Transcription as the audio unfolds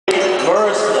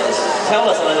verseless. Tell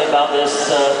us a little bit about this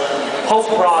whole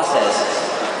process.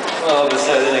 Well,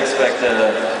 obviously I didn't expect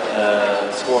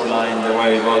a scoreline the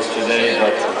way it was today,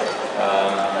 but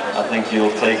I think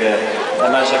you'll take a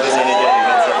match like this any day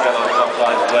against a fellow top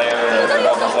 5 player.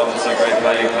 Robin's obviously a great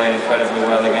player, he played incredibly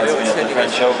well against me at the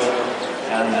French Open.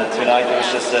 And tonight it was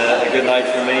just a good night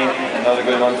for me, another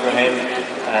good one for him,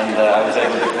 and I was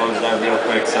able to close it out real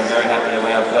quick, so I'm very happy the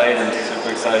way I played and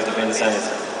super excited to be in the semis.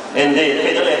 Indeed，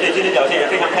费德勒对今天表现也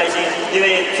非常开心，因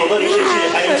为佐德里是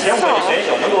排名前5位的选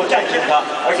手，能够战胜他，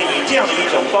而且以这样的一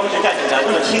种方式战胜他，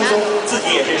那么轻松，自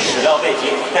己也是始料未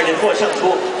及，但是获胜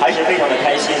出还是非常的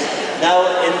开心。Now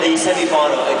in the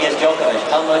semi-final against Djokovic,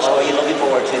 how much are you looking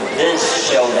forward to this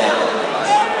showdown?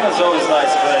 It's always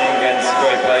nice playing against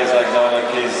great players like Novak.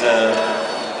 He's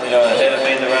ahead of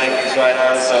me in the rankings right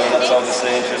now, so that's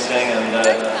obviously interesting. And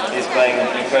he's playing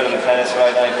incredible tennis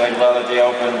right now. He played well at the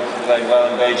Open, played well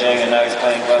in Beijing, and now he's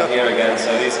playing well here again. So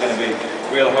he's going to be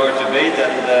real hard to beat,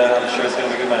 and I'm sure it's going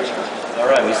to be a good match. All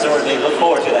right, we certainly look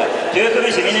forward to that. 这个科维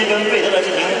奇明天跟费德勒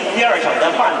进行第2场的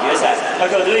半决赛。他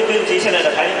说，对于科维奇现在的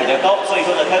排名比较高，所以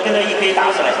说呢，他跟他一可以打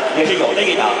起来也是有的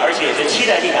一打，而且也是期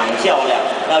待这场较量。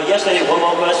Now, yesterday, one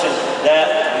more question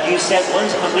that you said one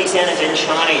complete sentence in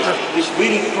Chinese, which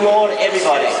really floored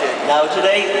everybody. Now,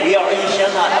 today we are in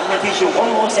Shanghai. I'm going to teach you one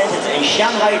more sentence in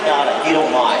Shanghai Dialect, if you don't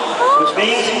mind, which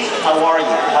means, how are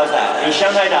you? How's that? In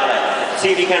Shanghai Dialect, see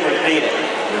if you can repeat it.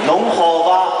 农好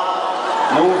吧。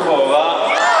 农好吧。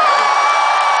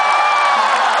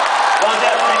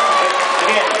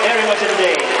Again, very much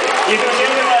indeed. 也祝学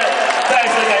生们再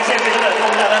次感谢费德勒给我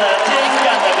们带来的精湛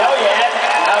的表演。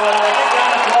I will give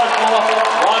them applause for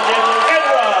Robin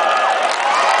Federer.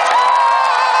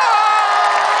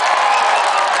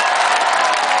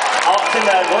 好，现在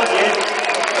罗杰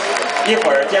一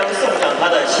会儿将送上他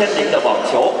的签名的网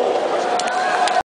球。